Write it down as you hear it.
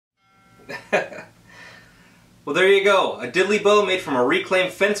Well, there you go. A diddly bow made from a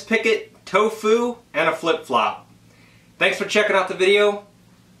reclaimed fence picket, tofu, and a flip-flop. Thanks for checking out the video.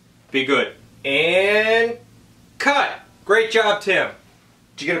 Be good. And cut! Great job, Tim.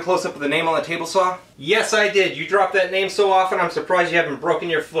 Did you get a close-up of the name on the table saw? Yes, I did. You drop that name so often, I'm surprised you haven't broken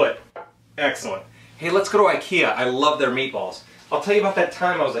your foot. Excellent. Hey, let's go to IKEA. I love their meatballs. I'll tell you about that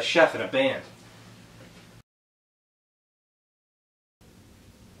time I was a chef in a band.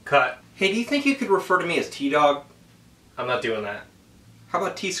 Cut. Hey, do you think you could refer to me as T-Dog? I'm not doing that. How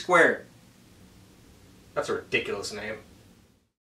about T-Squared? That's a ridiculous name.